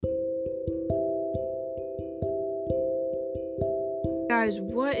Guys,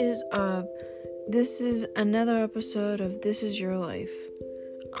 what is up? This is another episode of This Is Your Life.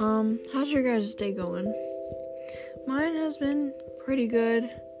 How's your guys' day going? Mine has been pretty good.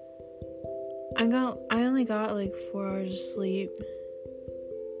 I only got like 4 hours of sleep.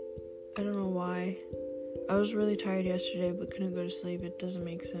 I don't know why. I was really tired yesterday but couldn't go to sleep. It doesn't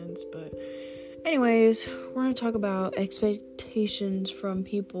make sense, but anyways, we're gonna talk about expectations from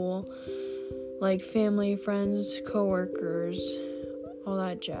people like family, friends, coworkers, all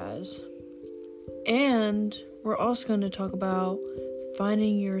that jazz. And we're also going to talk about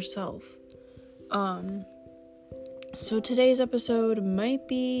finding yourself. So today's episode might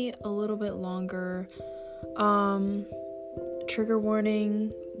be a little bit longer. Trigger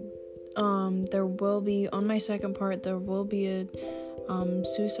warning. There will be, on my second part, there will be a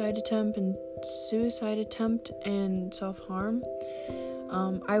suicide attempt and self-harm.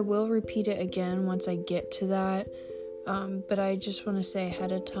 I will repeat it again once I get to that. But I just want to say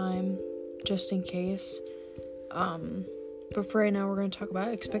ahead of time, just in case. But for right now, we're going to talk about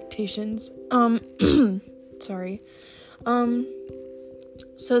expectations. Sorry.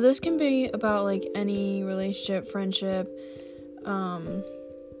 So this can be about, like, any relationship, friendship,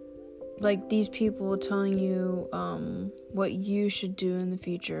 like, these people telling you, what you should do in the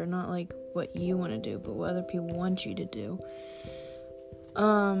future, not, like, what you want to do, but what other people want you to do.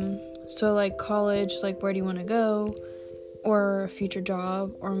 So, like, college, like, where do you want to go? Or a future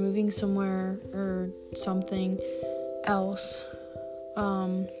job, or moving somewhere, or something else.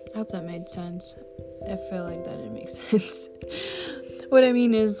 I hope that made sense. I feel like that didn't make sense. What I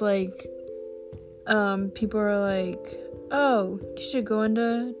mean is, like, people are like, oh, you should go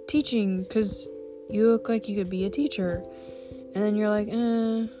into teaching, because you look like you could be a teacher. And then you're like,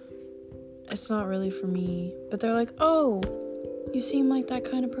 it's not really for me. But they're like, oh, you seem like that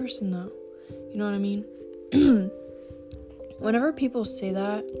kind of person, though. You know what I mean? Whenever people say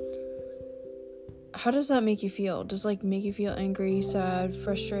that, how does that make you feel? Does, like, make you feel angry, sad,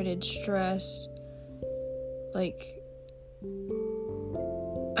 frustrated, stressed? Like,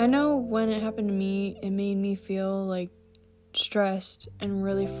 I know when it happened to me, it made me feel, like, stressed and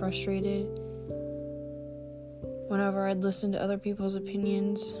really frustrated whenever I'd listen to other people's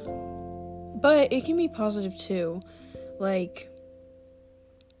opinions. But it can be positive, too. Like,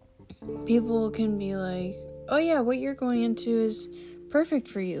 people can be like, oh yeah, what you're going into is perfect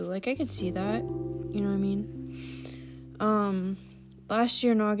for you. Like, I could see that. You know what I mean? Last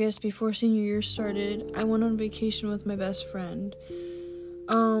year in August, before senior year started, I went on vacation with my best friend.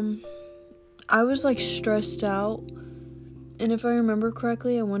 I was, like, stressed out. And if I remember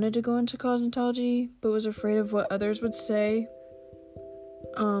correctly, I wanted to go into cosmetology, but was afraid of what others would say.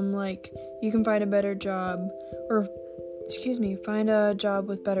 Like, you can find a better job, or, find a job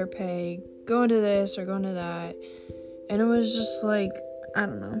with better pay, go into this or go into that. And it was just like, I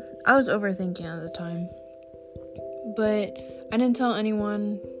don't know. I was overthinking at the time. But I didn't tell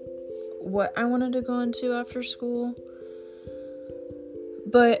anyone what I wanted to go into after school.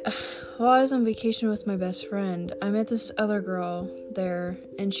 But while I was on vacation with my best friend, I met this other girl there,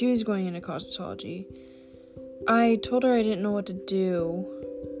 and she was going into cosmetology. I told her I didn't know what to do,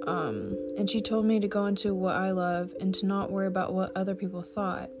 and she told me to go into what I love and to not worry about what other people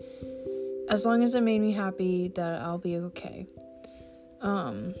thought. As long as it made me happy, that I'll be okay.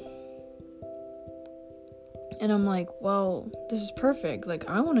 And I'm like, well, this is perfect. Like,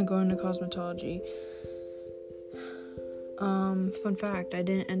 I want to go into cosmetology. Fun fact, I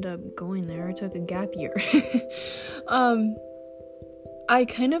didn't end up going there. I took a gap year. I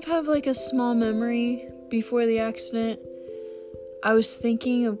kind of have, like, a small memory before the accident. I was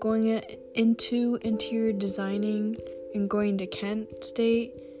thinking of going into interior designing and going to Kent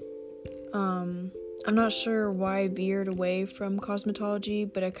State. I'm not sure why I veered away from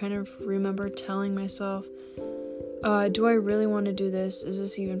cosmetology, but I kind of remember telling myself, do I really want to do this? Is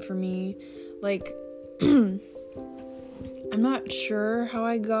this even for me? Like, I'm not sure how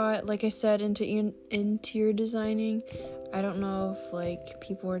I got, like I said, into interior designing. I don't know if, like,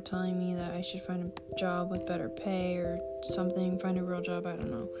 people were telling me that I should find a job with better pay or something, find a real job, I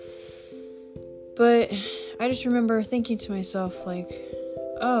don't know. But I just remember thinking to myself, like,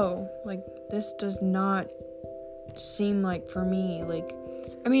 oh, like, this does not seem like for me. Like,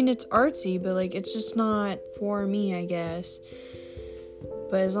 I mean, it's artsy, but, like, it's just not for me, I guess.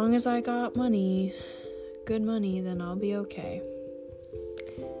 But as long as I got money, good money, then I'll be okay.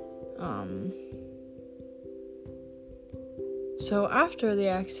 So after the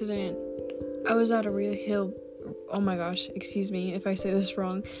accident, I was at oh my gosh, excuse me if I say this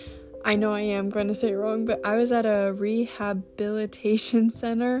wrong. I know I am going to say it wrong, but I was at a rehabilitation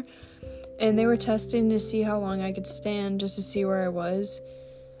center and they were testing to see how long I could stand, just to see where I was.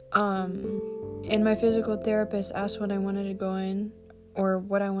 And my physical therapist asked what I wanted to go in, or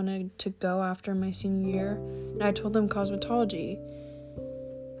what I wanted to go after my senior year, and I told them cosmetology.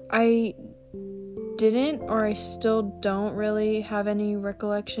 I didn't, or I still don't really have any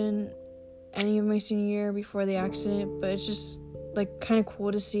recollection any of my senior year before the accident, but it's just like kind of cool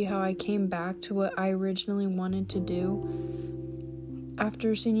to see how I came back to what I originally wanted to do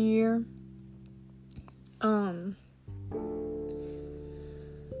after senior year.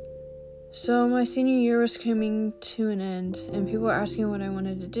 So my senior year was coming to an end, and people were asking what I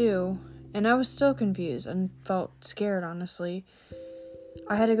wanted to do, and I was still confused and felt scared, honestly.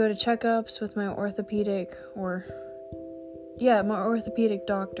 I had to go to checkups with my orthopedic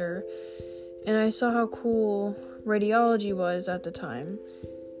doctor, and I saw how cool radiology was at the time,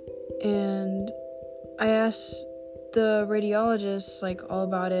 and I asked the radiologist, like, all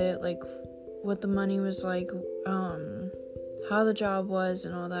about it, like, what the money was like, how the job was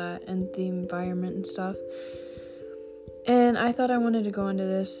and all that, and the environment and stuff. And I thought I wanted to go into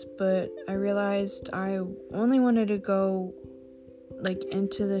this, but I realized I only wanted to go, like,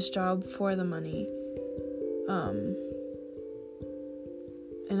 into this job for the money.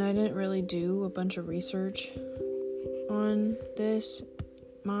 And I didn't really do a bunch of research on this.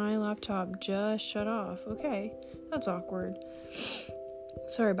 My laptop just shut off. Okay, that's awkward.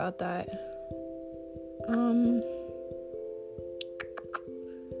 Sorry about that.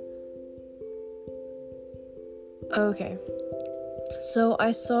 Okay. So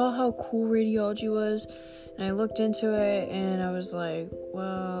I saw how cool radiology was, and I looked into it, and I was like,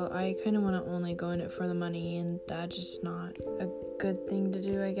 well, I kind of want to only go in it for the money, and that's just not a good thing to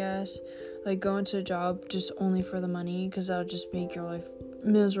do, I guess. Like, go into a job just only for the money, because that'll just make your life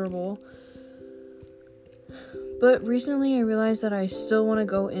miserable. But recently I realized that I still want to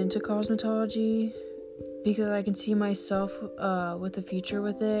go into cosmetology, because I can see myself with the future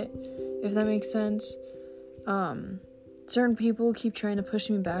with it, if that makes sense. Certain people keep trying to push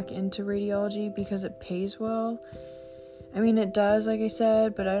me back into radiology because it pays well. I mean, it does, like I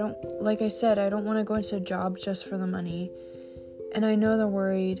said, but I don't want to go into a job just for the money. And I know they're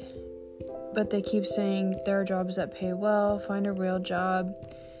worried, but they keep saying there are jobs that pay well, find a real job.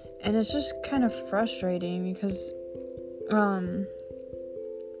 And it's just kind of frustrating because, I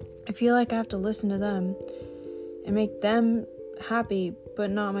feel like I have to listen to them and make them happy, but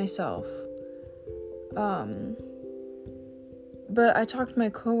not myself. But I talked to my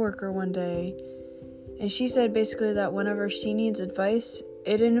coworker one day, and she said basically that whenever she needs advice,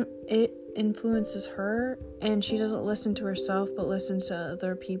 it influences her, and she doesn't listen to herself, but listens to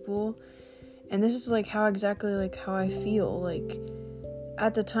other people. And this is like how I feel. Like,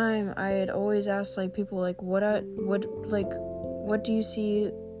 at the time, I had always asked like people like what do you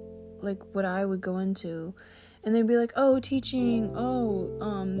see, like what I would go into, and they'd be like, oh, teaching,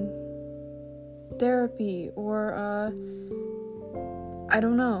 therapy, or I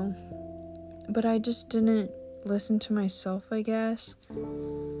don't know, but I just didn't listen to myself, I guess,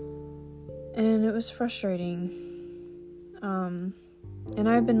 and it was frustrating. And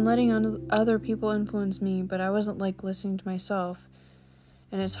I've been letting other people influence me, but I wasn't like listening to myself.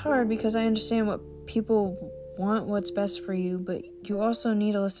 And it's hard because I understand what people want, what's best for you, but you also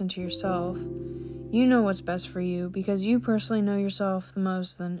need to listen to yourself. You know what's best for you because you personally know yourself the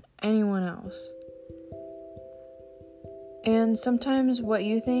most than anyone else. And sometimes what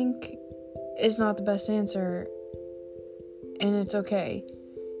you think is not the best answer, and it's okay.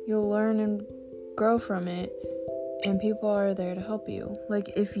 You'll learn and grow from it, and people are there to help you. Like,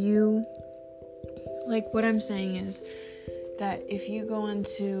 what I'm saying is that if you go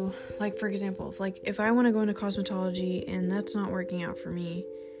into, like, for example, if I want to go into cosmetology and that's not working out for me,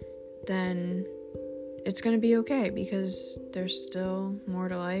 then it's going to be okay because there's still more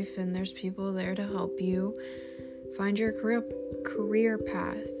to life and there's people there to help you find your career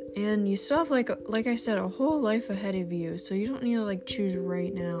path. And you still have, like I said, a whole life ahead of you, so you don't need to, choose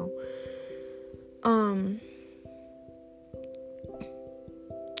right now.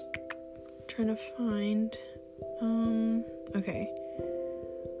 Trying to find, okay.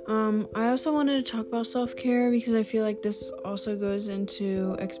 I also wanted to talk about self-care because I feel like this also goes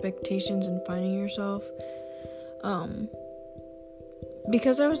into expectations and finding yourself.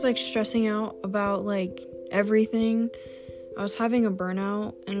 Because I was, stressing out about, everything, I was having a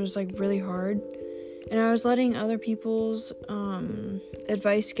burnout, and it was, really hard, and I was letting other people's,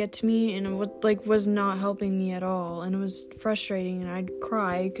 advice get to me, and it was not helping me at all, and it was frustrating, and I'd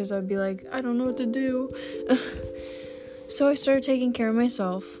cry, because I'd be like, I don't know what to do. So I started taking care of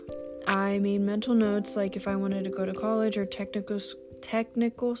myself. I made mental notes, if I wanted to go to college or technical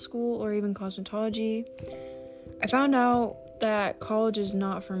technical school or even cosmetology. I found out that college is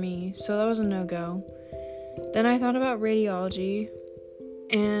not for me, so that was a no-go. Then I thought about radiology,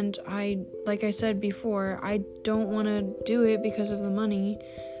 and like I said before, I don't want to do it because of the money.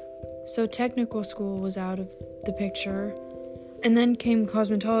 So technical school was out of the picture. And then came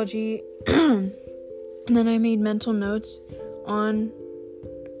cosmetology. And then I made mental notes on,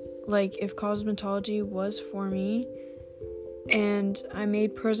 like, if cosmetology was for me. And I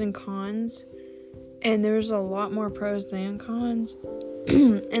made pros and cons. And there was a lot more pros than cons.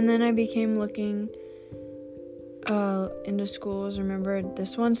 And then I became looking into schools. Remembered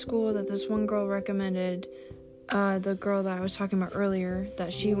this one school that this one girl recommended. The girl that I was talking about earlier,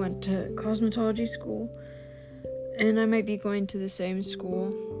 that she went to cosmetology school. And I might be going to the same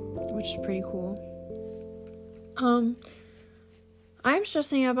school, which is pretty cool. I'm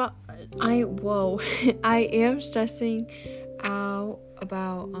stressing about, I am stressing out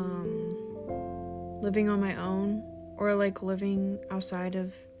about, living on my own, or, like, living outside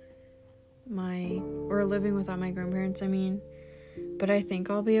of or living without my grandparents, but I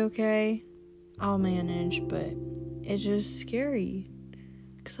think I'll be okay. I'll manage, but it's just scary,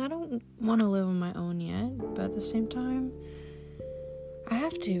 because I don't want to live on my own yet, but at the same time, I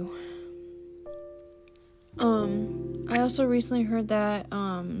have to. I also recently heard that,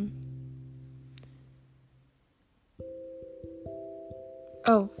 I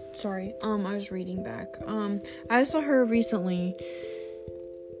was reading back. I also heard recently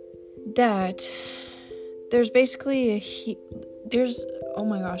that there's basically oh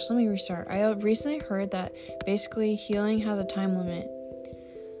my gosh, let me restart. I recently heard that basically healing has a time limit.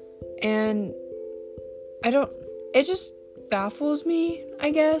 And it just baffles me,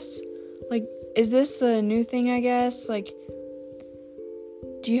 I guess. Like, is this a new thing, I guess? Like,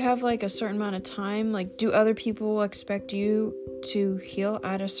 do you have, like, a certain amount of time? Like, do other people expect you to heal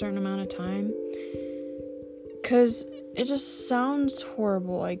at a certain amount of time? 'Cause it just sounds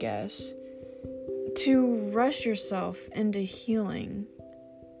horrible, I guess, to rush yourself into healing.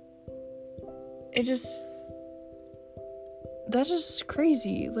 That's just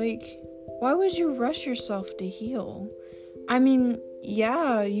crazy. Like, why would you rush yourself to heal?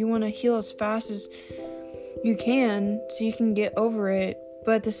 Yeah, you want to heal as fast as you can so you can get over it,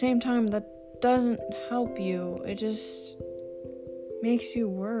 but at the same time, that doesn't help you. It just makes you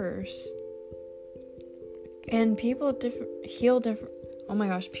worse. And people heal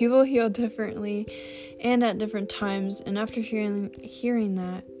differently and at different times. And after hearing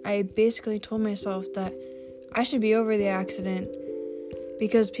that, I basically told myself that I should be over the accident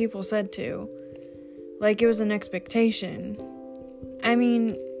because people said to. Like, it was an expectation.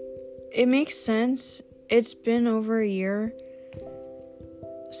 It makes sense. It's been over a year.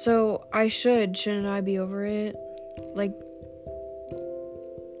 So shouldn't I be over it? Like,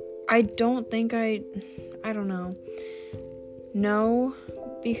 I don't think I don't know. No,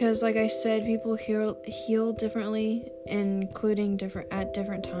 because like I said, people heal differently, including at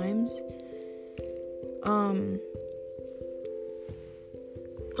different times.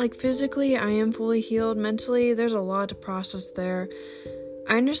 Like, physically, I am fully healed. Mentally, there's a lot to process there.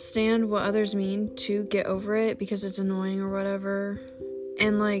 I understand what others mean to get over it because it's annoying or whatever.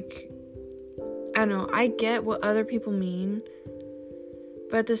 And, like, I don't know, I get what other people mean.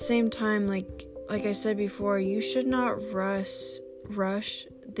 But at the same time, like I said before, you should not rush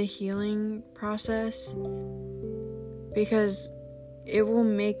the healing process, because it will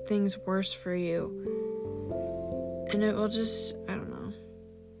make things worse for you. And it will just, I don't know.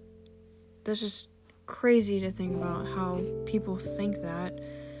 That's just crazy to think about how people think that.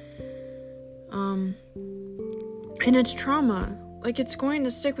 And it's trauma. Like, it's going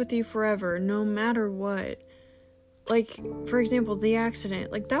to stick with you forever, no matter what. Like, for example, the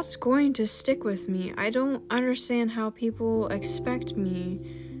accident. Like, that's going to stick with me. I don't understand how people expect me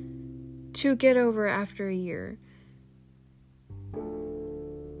to get over it after a year.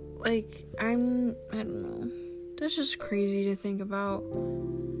 Like, I don't know. That's just crazy to think about.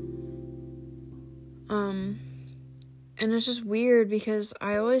 And it's just weird because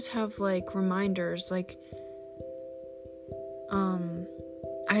I always have, like, reminders, like,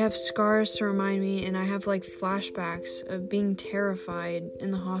 I have scars to remind me, and I have, like, flashbacks of being terrified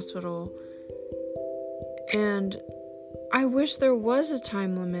in the hospital. And I wish there was a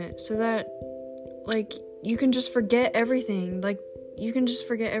time limit so that, like, you can just forget everything. Like, you can just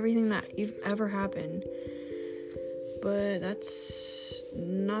forget everything that you've ever happened. But that's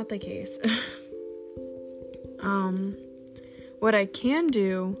not the case. What I can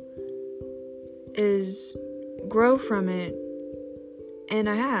do is grow from it, and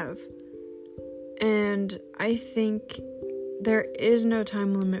I have. And I think there is no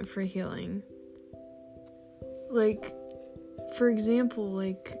time limit for healing. Like, for example,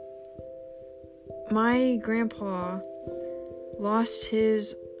 like, my grandpa lost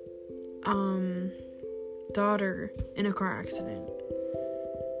his daughter in a car accident.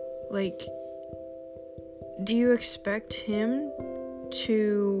 Like, do you expect him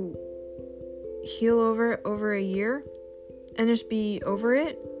to heal over a year and just be over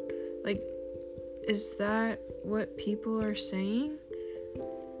it? Like, is that what people are saying?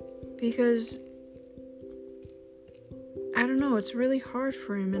 Because I don't know, it's really hard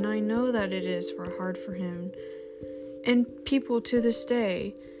for him, and I know that it is hard for him and people to this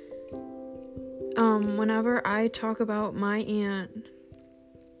day. Whenever I talk about my aunt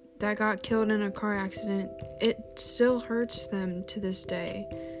that got killed in a car accident, it still hurts them to this day.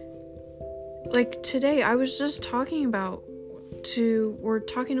 Like, today, I was just talking to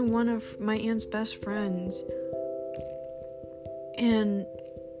one of my aunt's best friends, and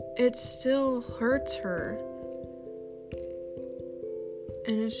it still hurts her.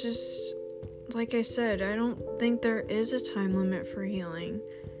 And it's just, like I said, I don't think there is a time limit for healing.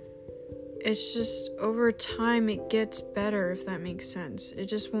 It's just, over time, it gets better, if that makes sense. It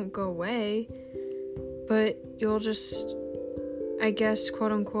just won't go away, but you'll just, I guess,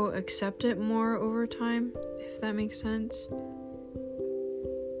 quote-unquote, accept it more over time, if that makes sense.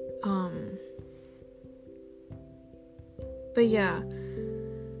 But yeah,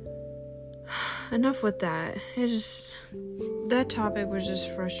 enough with that. That topic was just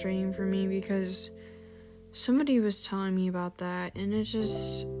frustrating for me because somebody was telling me about that, and it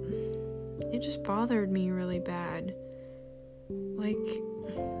just bothered me really bad. Like,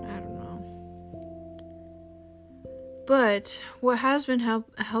 I don't know. But what has been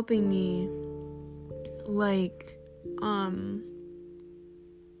helping me, like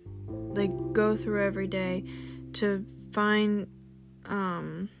go through every day to find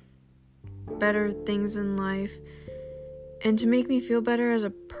better things in life and to make me feel better as a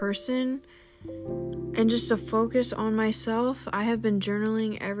person and just to focus on myself, I have been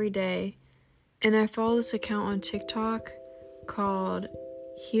journaling every day. And I follow this account on TikTok called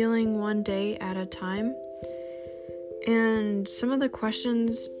Healing One Day at a Time. And some of the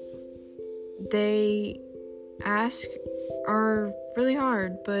questions they ask are really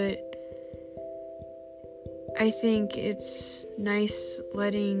hard, but I think it's nice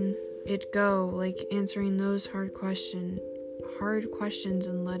letting it go, like answering those hard questions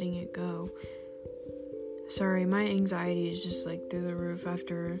and letting it go. Sorry, my anxiety is just like through the roof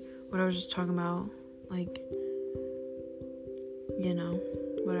after what I was just talking about, like, you know,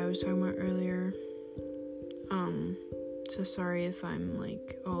 what I was talking about earlier. So sorry if I'm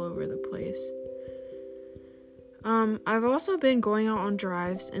like all over the place. I've also been going out on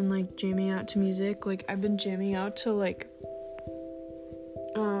drives and like jamming out to music. Like, I've been jamming out to like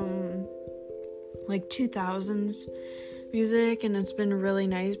 2000s music, and it's been really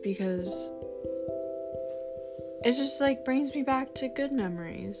nice because it just like brings me back to good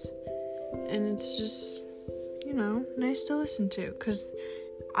memories, and it's just, you know, nice to listen to, because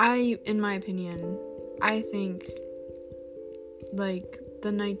in my opinion, I think like the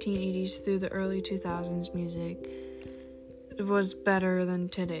 1980s through the early 2000s music was better than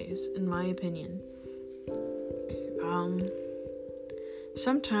today's, in my opinion.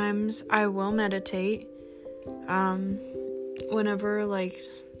 Sometimes I will meditate, whenever like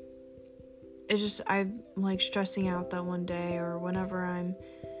it's just I'm like stressing out that one day, or whenever I'm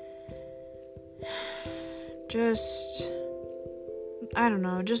just, I don't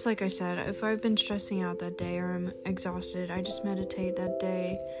know, just like I said, if I've been stressing out that day or I'm exhausted, I just meditate that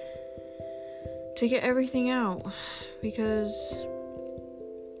day to get everything out, because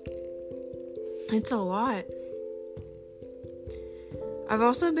it's a lot. I've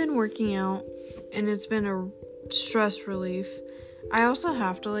also been working out, and it's been a stress relief. I also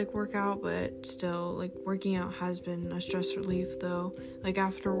have to like work out, but still, like, working out has been a stress relief though. Like,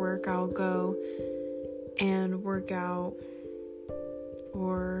 after work I'll go and work out,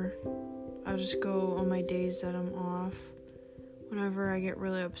 or I'll just go on my days that I'm off. Whenever I get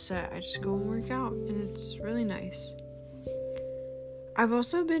really upset, I just go and work out, and it's really nice. I've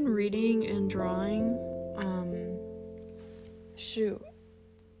also been reading and drawing.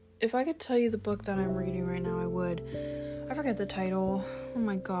 If I could tell you the book that I'm reading right now, I would. I forget the title. Oh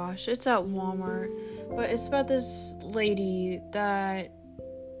my gosh, it's at Walmart. But it's about this lady that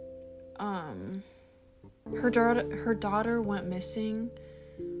her daughter went missing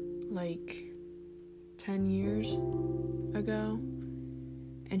like 10 years ago,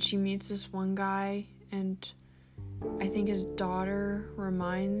 and she meets this one guy, and I think his daughter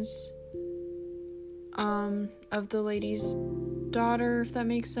reminds of the lady's daughter, if that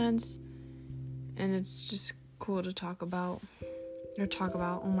makes sense. And it's just cool to talk about.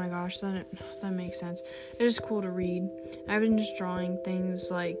 Oh my gosh, that makes sense. It's just cool to read. I've been just drawing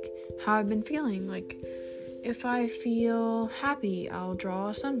things like how I've been feeling. Like, if I feel happy, I'll draw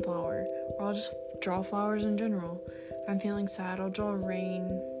a sunflower, or I'll just draw flowers in general. If I'm feeling sad, I'll draw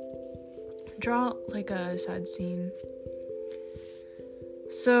rain. Draw like a sad scene.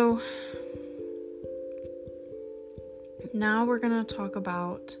 So now we're gonna talk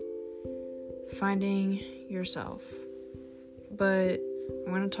about finding yourself. But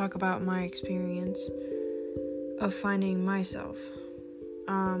I'm going to talk about my experience of finding myself.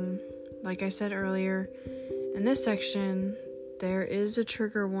 Like I said earlier, in this section, there is a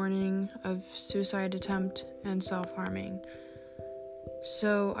trigger warning of suicide attempt and self-harming.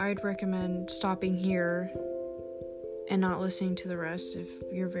 So I'd recommend stopping here and not listening to the rest if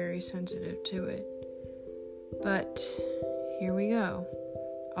you're very sensitive to it. But here we go.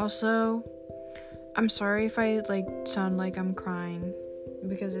 Also, I'm sorry if I sound like I'm crying,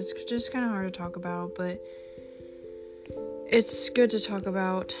 because it's just kind of hard to talk about, but it's good to talk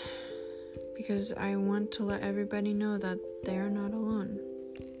about because I want to let everybody know that they're not alone.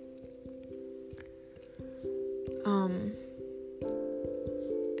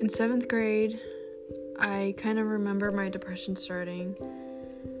 In 7th grade, I kind of remember my depression starting.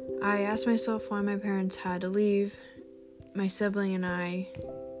 I asked myself why my parents had to leave, my sibling and I,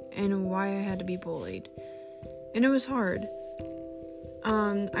 and why I had to be bullied. And it was hard.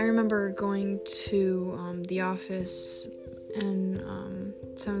 I remember going to the office in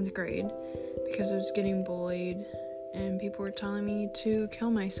 7th grade because I was getting bullied and people were telling me to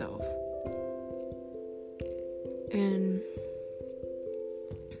kill myself. And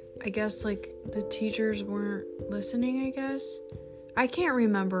I guess the teachers weren't listening, I guess. I can't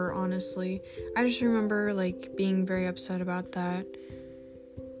remember, honestly. I just remember being very upset about that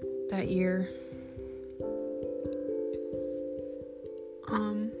year.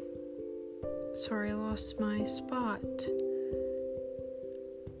 Sorry, I lost my spot.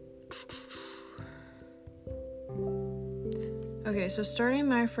 Okay, so starting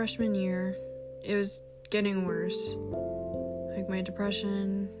my freshman year, it was getting worse. My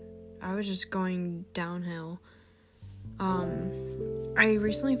depression, I was just going downhill. I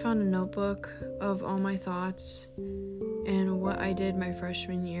recently found a notebook of all my thoughts and what I did my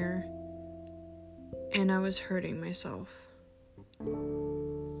freshman year, and I was hurting myself.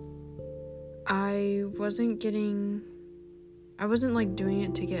 I wasn't doing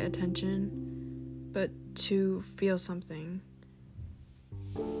it to get attention, but to feel something.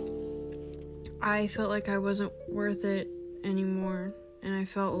 I felt like I wasn't worth it anymore, and I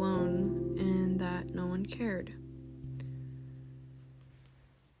felt alone and that no one cared.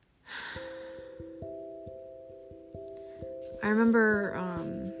 I remember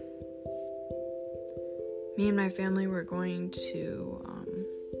me and my family were going to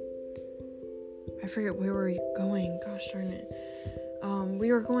I forget where we were going, gosh darn it.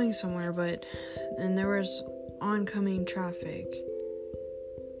 We were going somewhere, and there was oncoming traffic,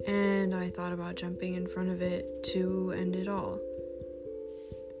 and I thought about jumping in front of it to end it all.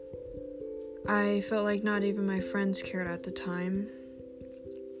 I felt like not even my friends cared at the time.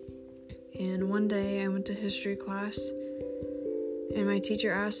 And one day I went to history class, and my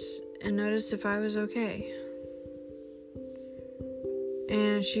teacher asked and noticed if I was okay.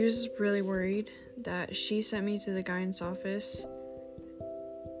 And she was really worried that she sent me to the guidance office,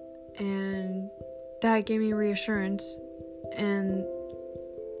 and that gave me reassurance, and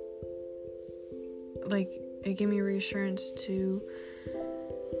it gave me reassurance to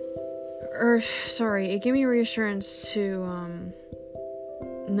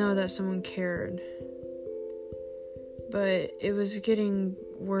know that someone cared. But it was getting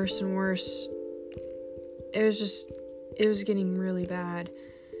worse and worse. It was getting really bad,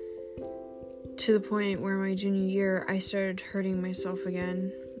 to the point where my junior year I started hurting myself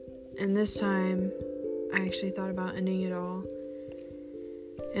again, and this time I actually thought about ending it all,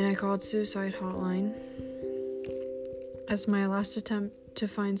 and I called Suicide Hotline as my last attempt to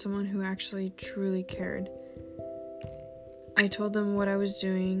find someone who actually truly cared. I told them what I was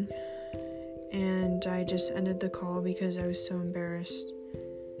doing, and I just ended the call because I was so embarrassed,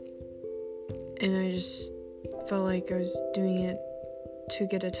 and I just felt like I was doing it to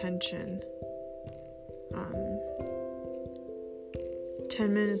get attention.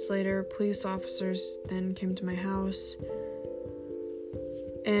 10 minutes later, police officers then came to my house,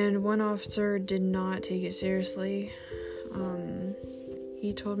 and one officer did not take it seriously.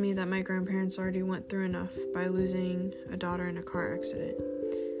 He told me that my grandparents already went through enough by losing a daughter in a car accident.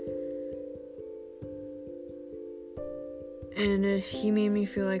 and he made me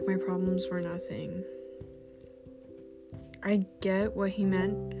feel like my problems were nothing. I get what he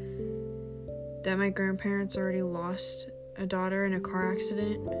meant, that my grandparents already lost a daughter in a car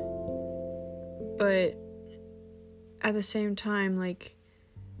accident, but at the same time, like,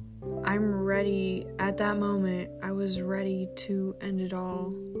 I'm ready. At that moment, I was ready to end it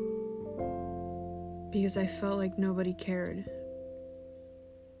all because I felt like nobody cared.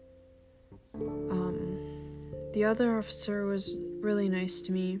 The other officer was really nice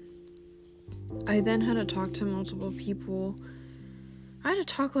to me. I then had to talk to multiple people. I had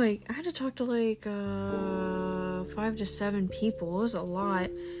to talk to 5 to 7 people. It was a lot.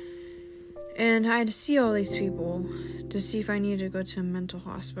 And I had to see all these people to see if I needed to go to a mental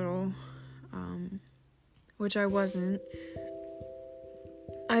hospital, which I wasn't.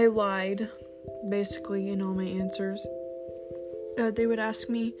 I lied, basically, in all my answers that they would ask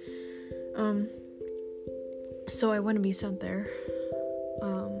me, so I wouldn't be sent there.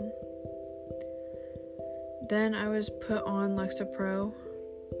 Then I was put on Lexapro,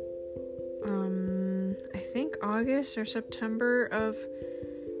 I think August or September of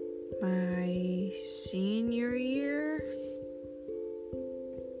my senior year,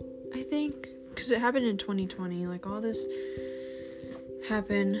 I think, because it happened in 2020. Like, all this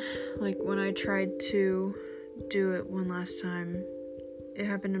happened, like, when I tried to do it one last time. It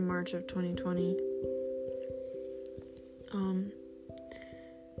happened in March of 2020.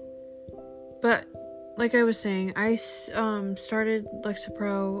 But like I was saying, I started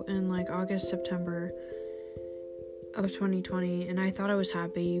Lexapro in like August, September of 2020, and I thought I was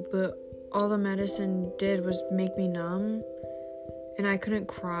happy, but all the medicine did was make me numb, and I couldn't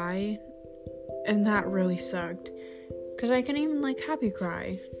cry, and that really sucked, because I couldn't even like happy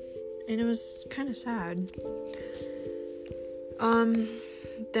cry, and it was kind of sad.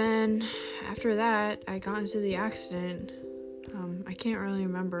 Then after that, I got into the accident. I can't really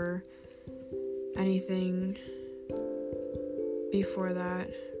remember anything before that,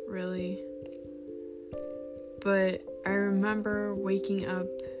 really. But I remember waking up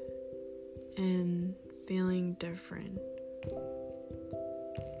and feeling different.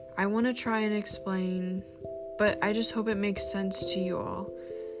 I want to try and explain, but I just hope it makes sense to you all.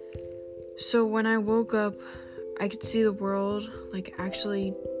 So when I woke up, I could see the world, like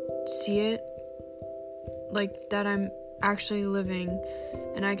actually see it, like that I'm actually living,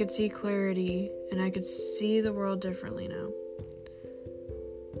 and I could see clarity, and I could see the world differently now.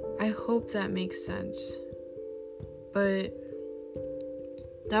 I hope that makes sense. But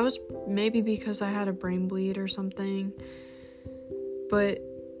that was maybe because I had a brain bleed or something. But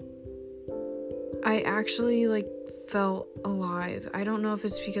I actually like felt alive. I don't know if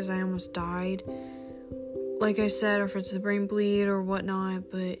it's because I almost died, like I said, or if it's the brain bleed or whatnot,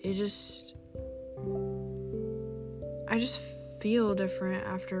 but I just feel different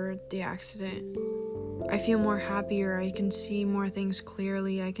after the accident. I feel more happier. I can see more things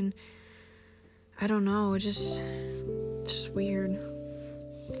clearly. I don't know, it's just weird.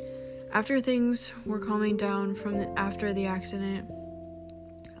 After things were calming down after the accident,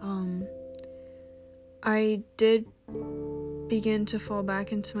 I did begin to fall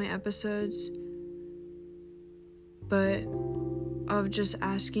back into my episodes, but of just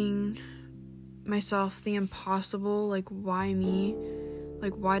asking myself the impossible, like, why me?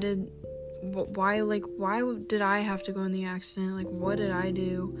 Like, why did I have to go in the accident? Like, what did I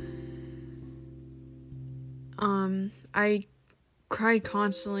do? I cried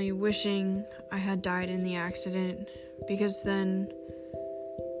constantly, wishing I had died in the accident, because then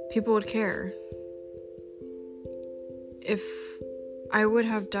people would care. If I would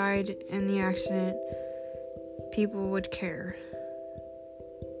have died in the accident, people would care.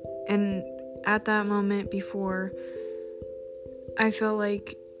 And at that moment before, I felt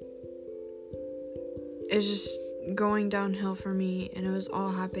like it's just going downhill for me, and it was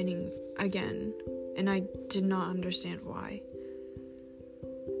all happening again, and I did not understand why.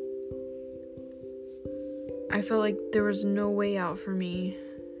 I felt like there was no way out for me,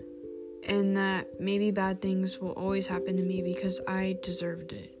 and that maybe bad things will always happen to me because I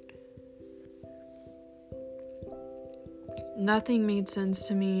deserved it. Nothing made sense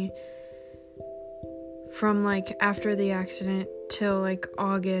to me from like after the accident till like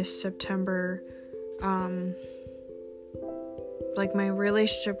August, September. Like my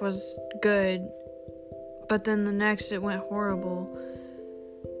relationship was good, but then the next it went horrible.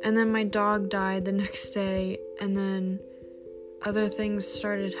 And then my dog died the next day, and then other things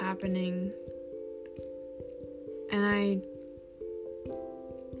started happening. And I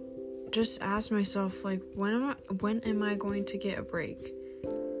just asked myself, like, when am I going to get a break?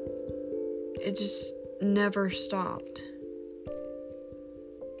 It just never stopped.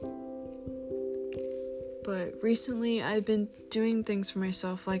 but recently I've been doing things for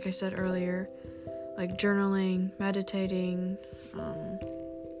myself, like I said earlier, like journaling, meditating,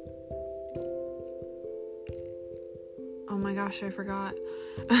 oh my gosh, I forgot,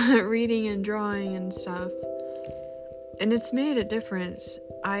 reading and drawing and stuff. And it's made a difference.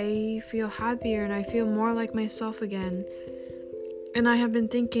 I feel happier and I feel more like myself again. And I have been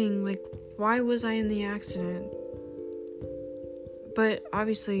thinking, like, why was I in the accident? But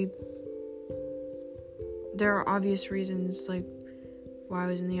obviously, there are obvious reasons, like, why I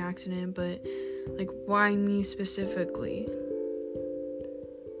was in the accident, but, like, why me specifically?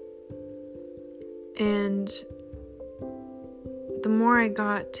 And the more I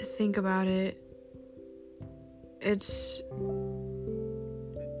got to think about it, it's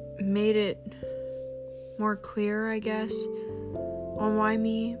made it more clear, I guess, on why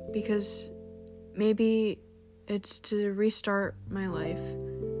me, because maybe it's to restart my life,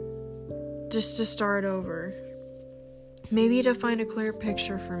 just to start over, maybe to find a clear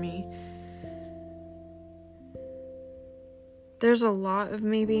picture for me. There's a lot of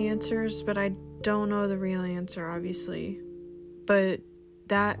maybe answers, but I don't know the real answer, obviously, but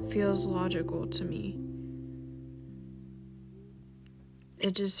that feels logical to me.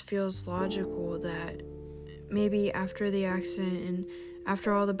 It just feels logical that maybe after the accident and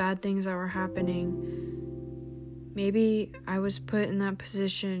after all the bad things that were happening, maybe I was put in that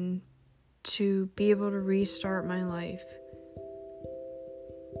position to be able to restart my life.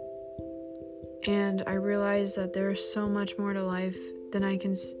 And I realized that there's so much more to life than I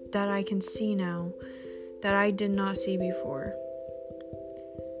can see now that I did not see before.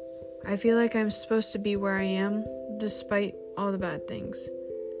 I feel like I'm supposed to be where I am despite all the bad things.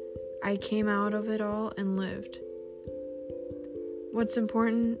 I came out of it all and lived. What's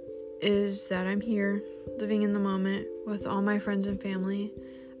important is that I'm here, living in the moment with all my friends and family.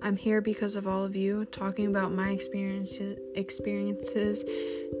 I'm here because of all of you, talking about my experiences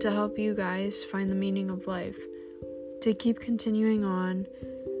to help you guys find the meaning of life, to keep continuing on,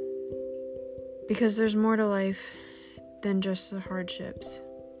 because there's more to life than just the hardships.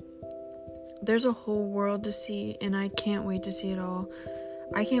 There's a whole world to see, and I can't wait to see it all.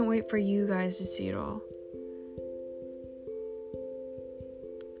 I can't wait for you guys to see it all.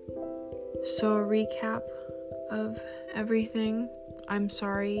 So a recap of everything. I'm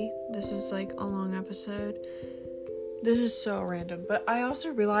sorry, this is like a long episode. This is so random, but I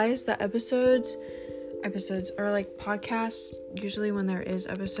also realized that episodes are like podcasts. Usually when there is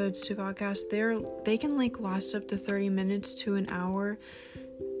episodes to podcasts, they can like last up to 30 minutes to an hour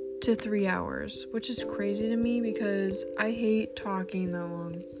to 3 hours, which is crazy to me because I hate talking that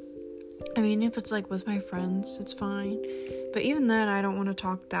long. I mean, if it's like with my friends, it's fine, but even then I don't want to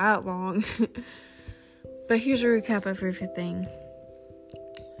talk that long. But here's a recap of everything.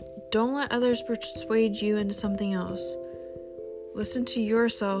 Don't let others persuade you into something else. Listen to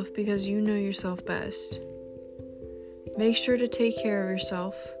yourself because you know yourself best. Make sure to take care of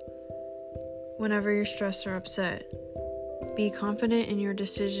yourself whenever you're stressed or upset. Be confident in your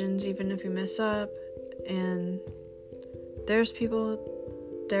decisions even if you mess up, and there's people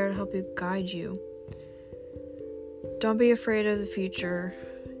there to help you guide you. Don't be afraid of the future.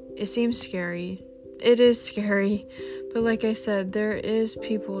 It seems scary. It is scary, but like I said, there is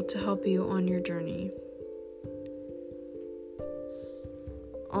people to help you on your journey.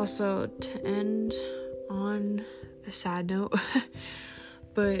 Also, to end on a sad note,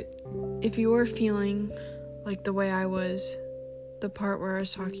 but if you are feeling like the way I was, the part where I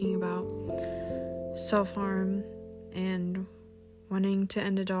was talking about self-harm and wanting to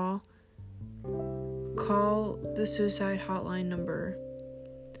end it all, call the suicide hotline number.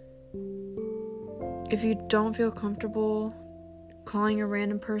 If you don't feel comfortable calling a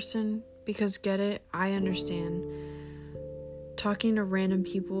random person, because get it, I understand. Talking to random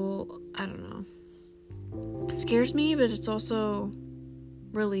people, I don't know. It scares me, but it's also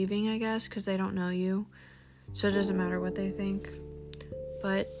relieving, I guess, because they don't know you. So it doesn't matter what they think.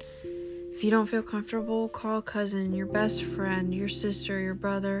 But if you don't feel comfortable, call a cousin, your best friend, your sister, your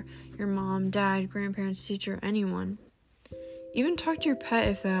brother, your mom, dad, grandparents, teacher, anyone. Even talk to your pet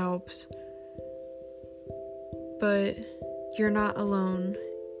if that helps. But you're not alone,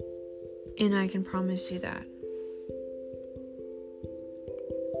 and I can promise you that.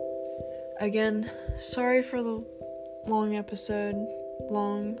 Again, sorry for the long,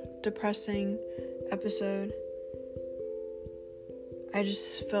 depressing episode. I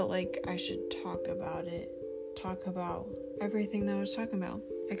just felt like I should talk about everything that I was talking about.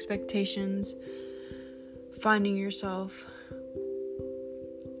 Expectations, finding yourself,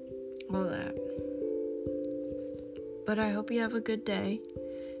 all that. But I hope you have a good day.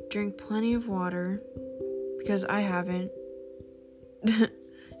 Drink plenty of water. because I haven't,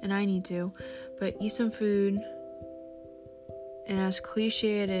 and I need to. But eat some food, and as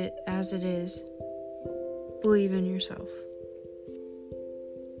cliche as it is, believe in yourself.